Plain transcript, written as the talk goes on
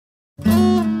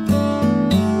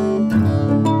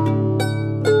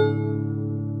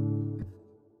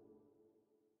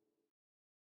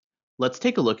Let's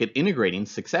take a look at integrating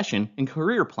succession and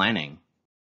career planning.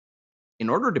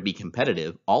 In order to be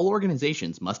competitive, all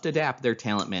organizations must adapt their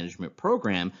talent management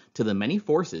program to the many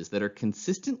forces that are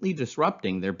consistently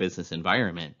disrupting their business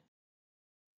environment.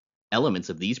 Elements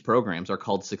of these programs are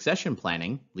called succession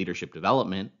planning, leadership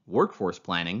development, workforce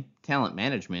planning, talent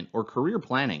management, or career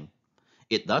planning.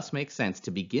 It thus makes sense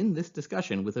to begin this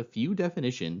discussion with a few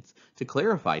definitions to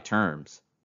clarify terms.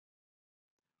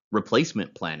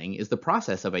 Replacement planning is the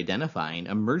process of identifying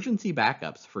emergency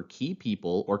backups for key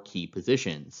people or key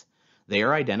positions. They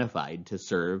are identified to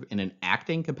serve in an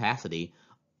acting capacity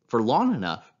for long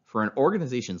enough for an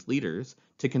organization's leaders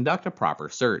to conduct a proper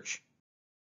search.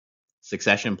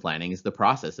 Succession planning is the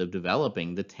process of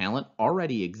developing the talent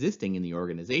already existing in the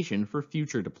organization for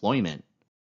future deployment.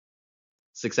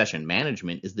 Succession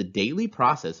management is the daily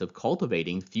process of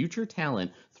cultivating future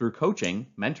talent through coaching,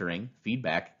 mentoring,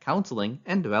 feedback, counseling,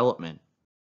 and development.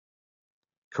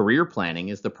 Career planning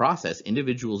is the process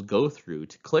individuals go through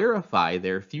to clarify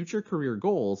their future career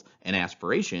goals and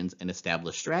aspirations and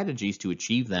establish strategies to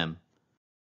achieve them.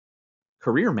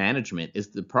 Career management is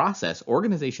the process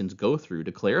organizations go through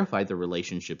to clarify the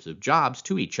relationships of jobs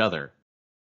to each other.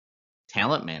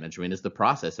 Talent management is the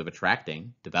process of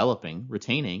attracting, developing,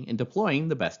 retaining, and deploying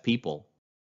the best people.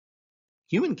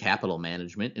 Human capital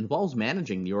management involves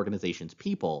managing the organization's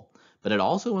people, but it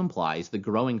also implies the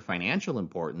growing financial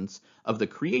importance of the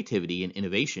creativity and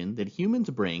innovation that humans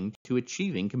bring to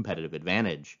achieving competitive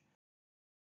advantage.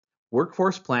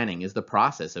 Workforce planning is the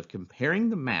process of comparing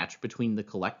the match between the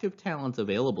collective talents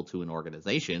available to an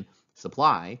organization,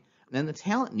 supply, and the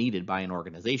talent needed by an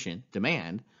organization,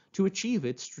 demand, to achieve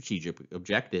its strategic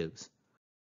objectives.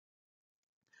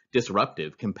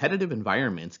 Disruptive, competitive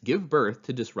environments give birth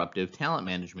to disruptive talent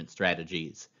management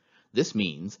strategies. This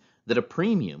means that a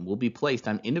premium will be placed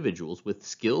on individuals with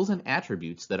skills and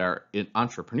attributes that are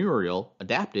entrepreneurial,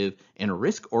 adaptive, and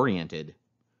risk-oriented.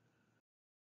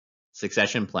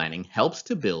 Succession planning helps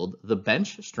to build the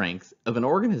bench strength of an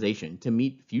organization to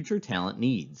meet future talent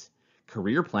needs.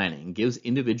 Career planning gives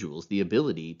individuals the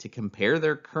ability to compare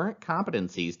their current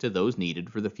competencies to those needed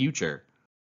for the future.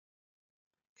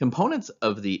 Components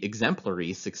of the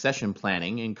exemplary succession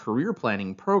planning and career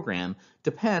planning program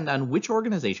depend on which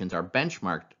organizations are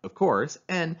benchmarked, of course,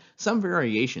 and some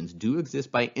variations do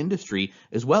exist by industry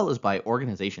as well as by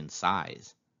organization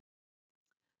size.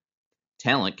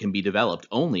 Talent can be developed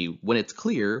only when it's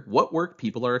clear what work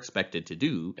people are expected to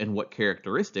do and what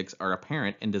characteristics are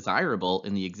apparent and desirable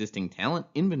in the existing talent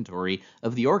inventory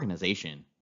of the organization.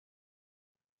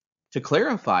 To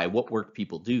clarify what work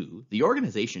people do, the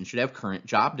organization should have current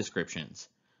job descriptions.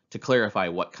 To clarify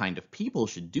what kind of people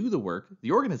should do the work,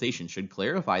 the organization should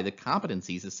clarify the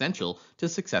competencies essential to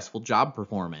successful job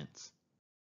performance.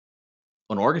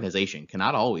 An organization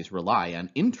cannot always rely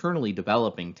on internally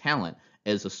developing talent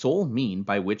as a sole mean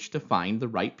by which to find the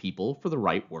right people for the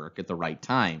right work at the right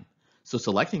time. So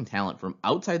selecting talent from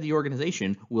outside the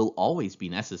organization will always be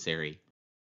necessary.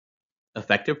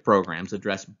 Effective programs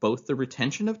address both the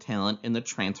retention of talent and the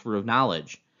transfer of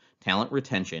knowledge. Talent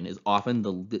retention is often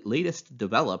the latest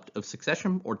developed of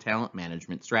succession or talent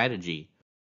management strategy.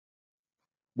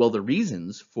 While the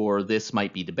reasons for this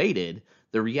might be debated,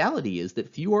 the reality is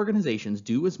that few organizations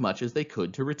do as much as they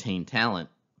could to retain talent.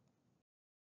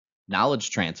 Knowledge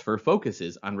transfer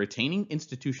focuses on retaining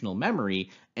institutional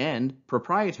memory and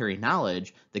proprietary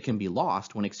knowledge that can be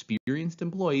lost when experienced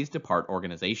employees depart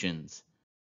organizations.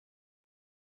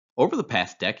 Over the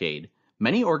past decade,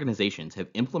 many organizations have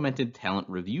implemented talent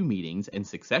review meetings and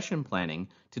succession planning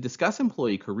to discuss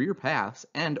employee career paths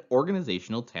and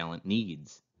organizational talent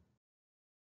needs.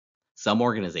 Some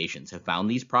organizations have found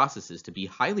these processes to be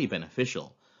highly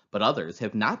beneficial, but others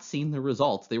have not seen the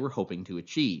results they were hoping to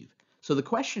achieve. So the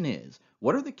question is,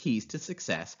 what are the keys to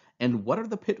success and what are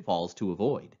the pitfalls to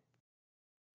avoid?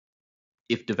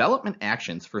 If development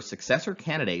actions for successor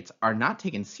candidates are not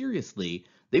taken seriously,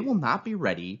 they will not be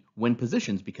ready when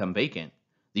positions become vacant.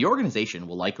 The organization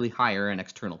will likely hire an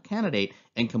external candidate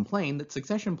and complain that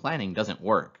succession planning doesn't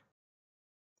work.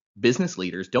 Business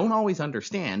leaders don't always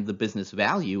understand the business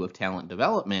value of talent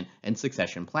development and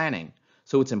succession planning,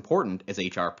 so it's important as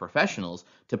HR professionals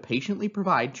to patiently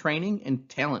provide training and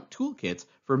talent toolkits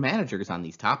for managers on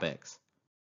these topics.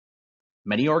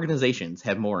 Many organizations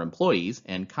have more employees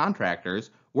and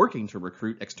contractors working to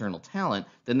recruit external talent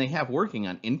than they have working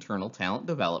on internal talent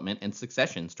development and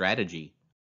succession strategy.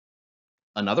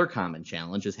 Another common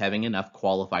challenge is having enough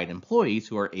qualified employees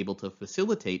who are able to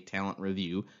facilitate talent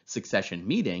review succession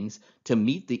meetings to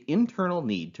meet the internal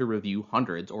need to review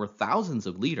hundreds or thousands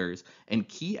of leaders and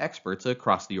key experts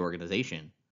across the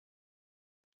organization.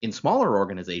 In smaller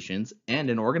organizations and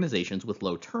in organizations with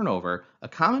low turnover, a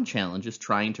common challenge is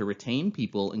trying to retain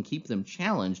people and keep them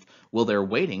challenged while they're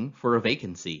waiting for a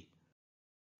vacancy.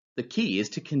 The key is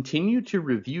to continue to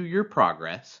review your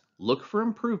progress, look for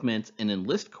improvements, and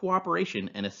enlist cooperation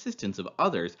and assistance of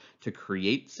others to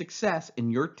create success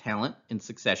in your talent and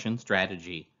succession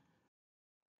strategy.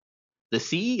 The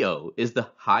CEO is the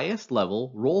highest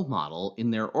level role model in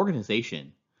their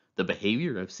organization. The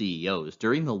behavior of CEOs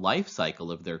during the life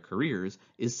cycle of their careers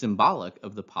is symbolic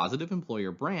of the positive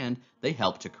employer brand they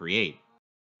help to create.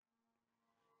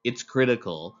 It's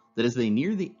critical that as they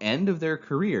near the end of their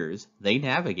careers, they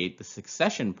navigate the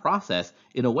succession process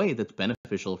in a way that's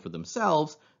beneficial for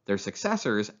themselves, their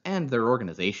successors, and their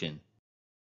organization.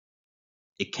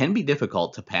 It can be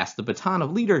difficult to pass the baton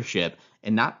of leadership,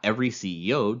 and not every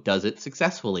CEO does it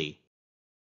successfully.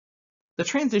 The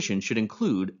transition should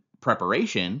include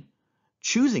preparation,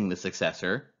 choosing the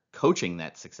successor, coaching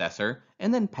that successor,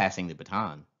 and then passing the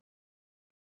baton.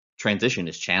 Transition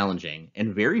is challenging,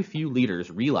 and very few leaders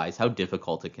realize how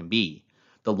difficult it can be.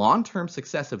 The long term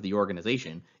success of the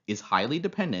organization is highly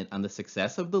dependent on the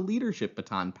success of the leadership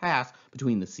baton pass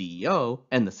between the CEO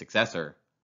and the successor.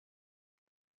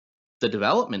 The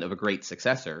development of a great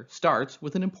successor starts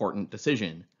with an important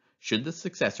decision. Should the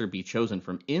successor be chosen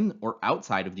from in or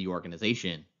outside of the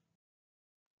organization?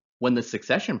 When the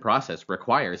succession process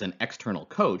requires an external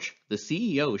coach, the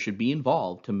CEO should be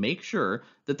involved to make sure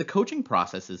that the coaching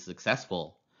process is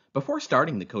successful. Before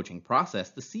starting the coaching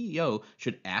process, the CEO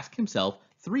should ask himself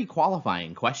three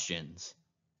qualifying questions.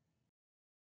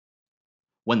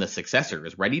 When the successor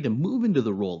is ready to move into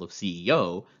the role of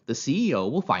CEO, the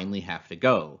CEO will finally have to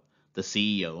go. The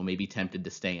CEO may be tempted to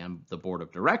stay on the board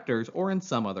of directors or in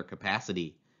some other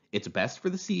capacity. It's best for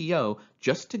the CEO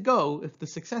just to go if the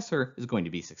successor is going to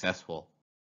be successful.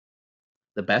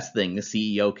 The best thing the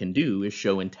CEO can do is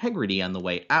show integrity on the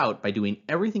way out by doing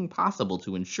everything possible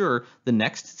to ensure the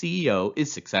next CEO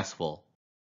is successful.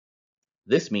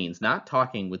 This means not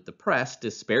talking with the press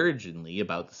disparagingly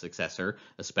about the successor,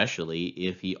 especially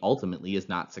if he ultimately is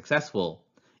not successful.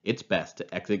 It's best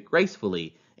to exit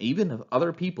gracefully, even if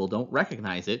other people don't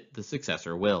recognize it, the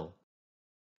successor will.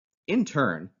 In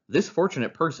turn, this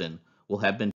fortunate person will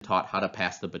have been taught how to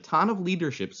pass the baton of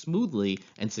leadership smoothly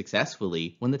and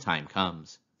successfully when the time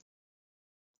comes.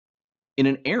 In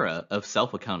an era of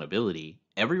self accountability,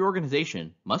 every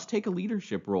organization must take a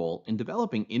leadership role in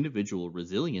developing individual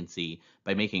resiliency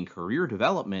by making career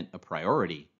development a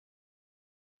priority.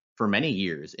 For many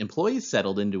years, employees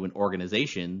settled into an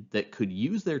organization that could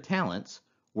use their talents,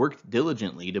 worked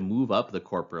diligently to move up the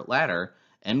corporate ladder,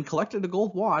 and collected a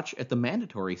gold watch at the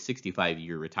mandatory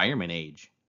 65-year retirement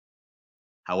age.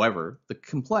 However, the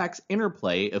complex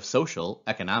interplay of social,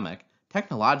 economic,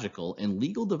 technological, and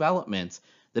legal developments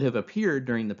that have appeared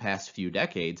during the past few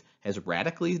decades has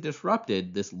radically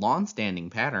disrupted this long-standing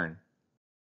pattern.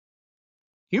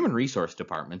 Human resource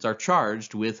departments are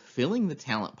charged with filling the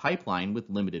talent pipeline with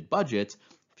limited budgets,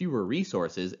 fewer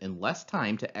resources, and less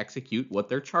time to execute what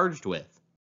they're charged with.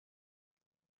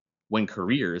 When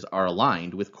careers are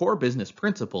aligned with core business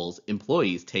principles,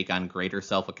 employees take on greater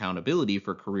self accountability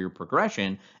for career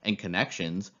progression and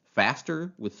connections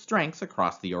faster with strengths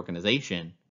across the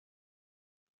organization.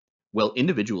 While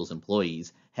individuals'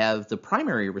 employees have the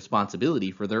primary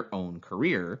responsibility for their own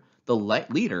career, the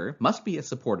leader must be a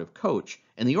supportive coach,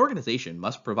 and the organization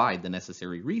must provide the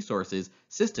necessary resources,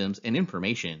 systems, and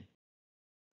information.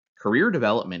 Career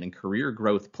development and career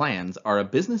growth plans are a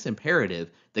business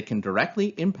imperative that can directly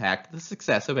impact the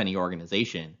success of any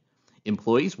organization.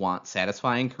 Employees want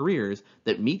satisfying careers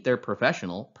that meet their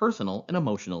professional, personal, and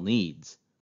emotional needs.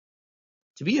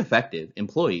 To be effective,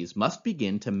 employees must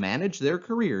begin to manage their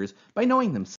careers by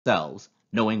knowing themselves,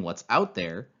 knowing what's out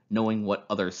there, knowing what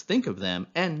others think of them,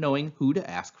 and knowing who to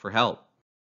ask for help.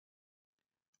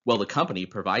 While the company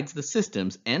provides the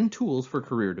systems and tools for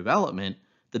career development,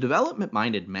 the development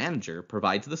minded manager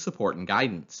provides the support and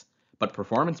guidance. But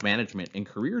performance management and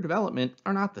career development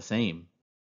are not the same.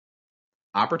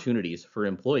 Opportunities for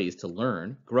employees to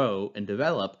learn, grow, and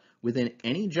develop within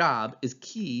any job is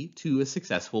key to a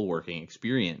successful working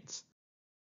experience.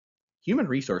 Human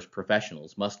resource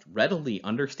professionals must readily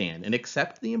understand and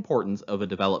accept the importance of a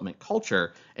development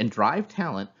culture and drive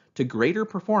talent to greater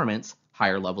performance,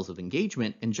 higher levels of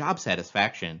engagement, and job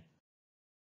satisfaction.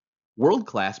 World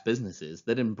class businesses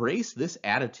that embrace this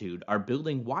attitude are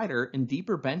building wider and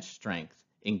deeper bench strength,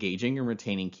 engaging and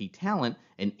retaining key talent,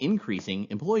 and increasing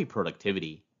employee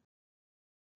productivity.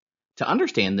 To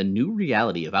understand the new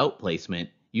reality of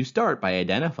outplacement, you start by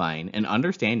identifying and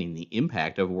understanding the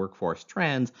impact of workforce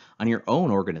trends on your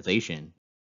own organization.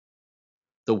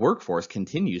 The workforce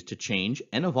continues to change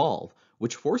and evolve,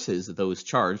 which forces those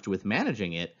charged with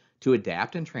managing it to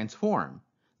adapt and transform.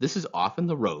 This is often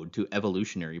the road to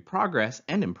evolutionary progress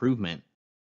and improvement.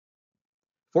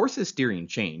 Forces steering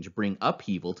change bring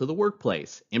upheaval to the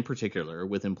workplace, in particular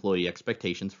with employee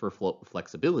expectations for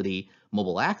flexibility,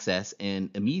 mobile access,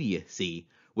 and immediacy,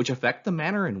 which affect the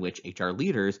manner in which HR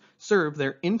leaders serve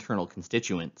their internal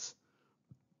constituents.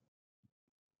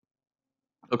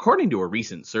 According to a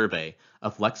recent survey, a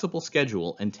flexible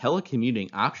schedule and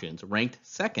telecommuting options ranked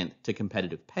second to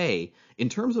competitive pay in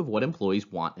terms of what employees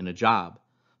want in a job.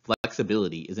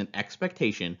 Flexibility is an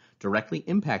expectation directly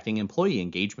impacting employee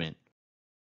engagement.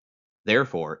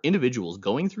 Therefore, individuals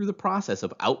going through the process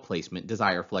of outplacement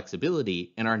desire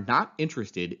flexibility and are not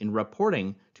interested in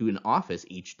reporting to an office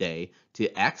each day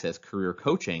to access career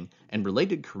coaching and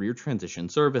related career transition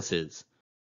services.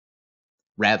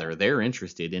 Rather, they're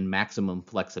interested in maximum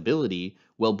flexibility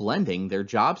while blending their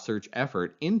job search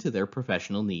effort into their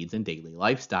professional needs and daily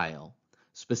lifestyle.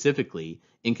 Specifically,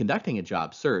 in conducting a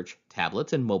job search,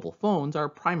 tablets and mobile phones are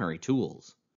primary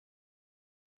tools.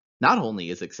 Not only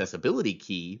is accessibility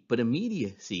key, but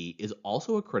immediacy is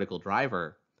also a critical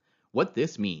driver. What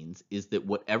this means is that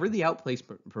whatever the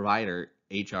outplacement provider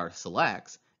HR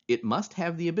selects, it must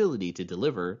have the ability to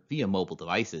deliver via mobile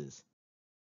devices.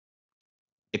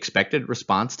 Expected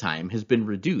response time has been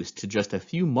reduced to just a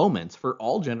few moments for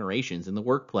all generations in the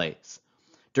workplace.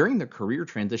 During the career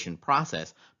transition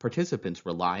process, participants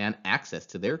rely on access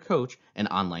to their coach and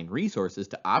online resources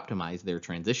to optimize their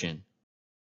transition.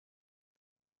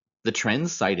 The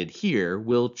trends cited here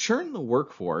will churn the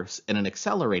workforce at an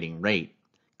accelerating rate.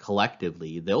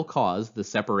 Collectively, they'll cause the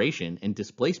separation and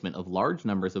displacement of large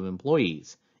numbers of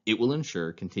employees. It will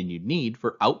ensure continued need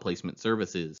for outplacement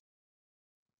services.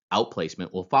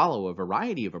 Outplacement will follow a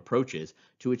variety of approaches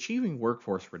to achieving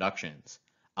workforce reductions.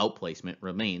 Outplacement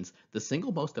remains the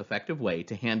single most effective way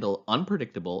to handle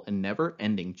unpredictable and never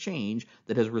ending change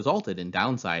that has resulted in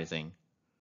downsizing.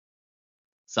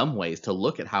 Some ways to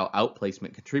look at how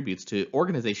outplacement contributes to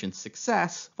organization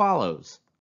success follows.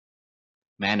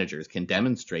 Managers can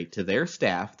demonstrate to their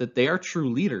staff that they are true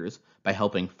leaders by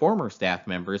helping former staff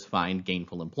members find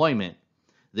gainful employment.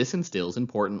 This instills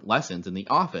important lessons in the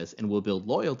office and will build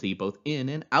loyalty both in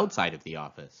and outside of the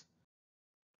office.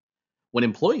 When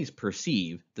employees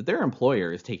perceive that their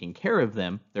employer is taking care of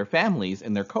them, their families,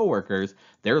 and their coworkers,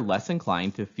 they're less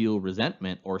inclined to feel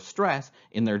resentment or stress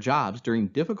in their jobs during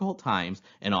difficult times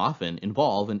and often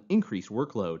involve an increased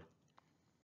workload.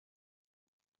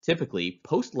 Typically,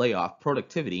 post layoff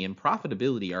productivity and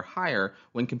profitability are higher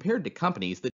when compared to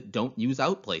companies that don't use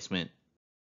outplacement.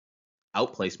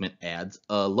 Outplacement adds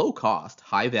a low cost,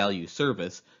 high value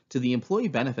service to the employee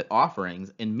benefit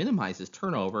offerings and minimizes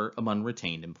turnover among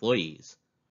retained employees.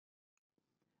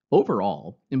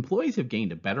 Overall, employees have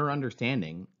gained a better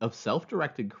understanding of self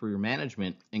directed career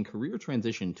management and career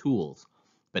transition tools,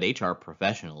 but HR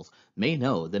professionals may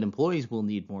know that employees will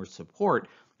need more support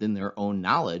than their own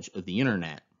knowledge of the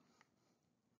internet.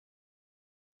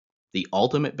 The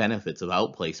ultimate benefits of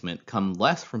outplacement come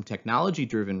less from technology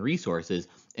driven resources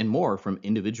and more from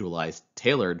individualized,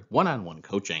 tailored one on one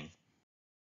coaching.